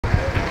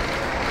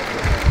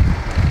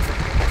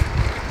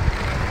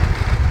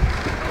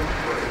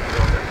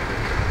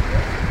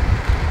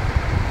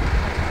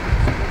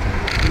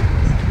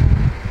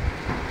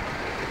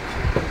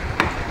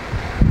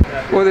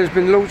Well, there's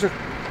been loads of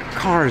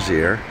cars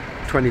here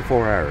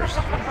 24 hours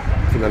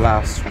for the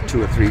last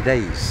 2 or 3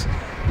 days.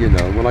 You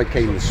know, when I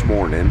came this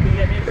morning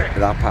at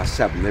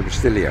 7:30, they were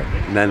still here,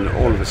 and then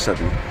all of a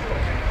sudden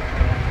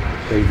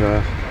they've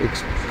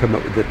come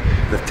up with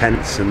the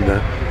tents and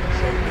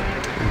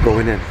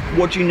going in.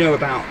 What do you know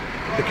about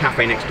the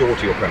cafe next door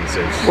to your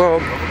premises? Well,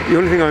 the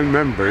only thing I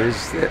remember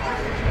is that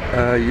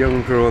a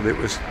young girl that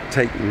was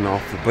taken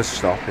off the bus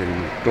stop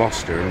in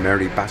Gloucester,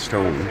 Mary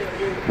Bastholm,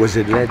 was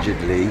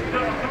allegedly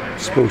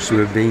supposed to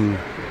have been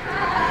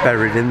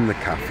buried in the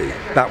cafe.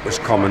 That was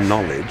common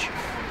knowledge,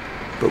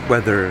 but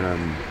whether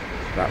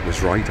that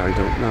was right, I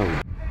don't know.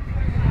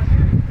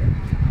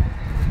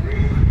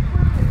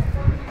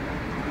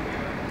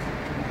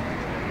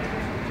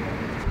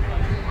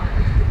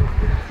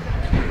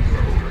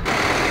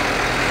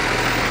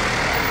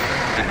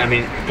 I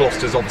mean,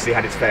 Gloucester's obviously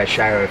had its fair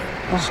share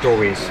of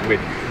stories with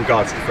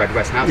regards to Fred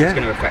West. How's this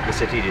going to affect the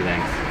city, do you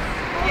think?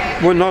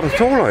 Well, not at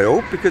all, I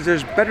hope, because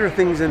there's better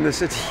things in the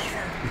city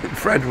than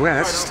Fred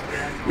West.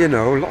 You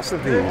know, lots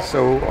of things,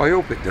 so I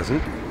hope it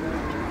doesn't.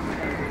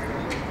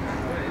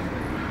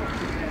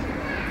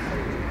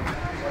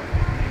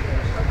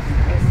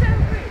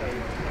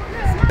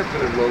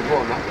 World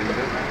War,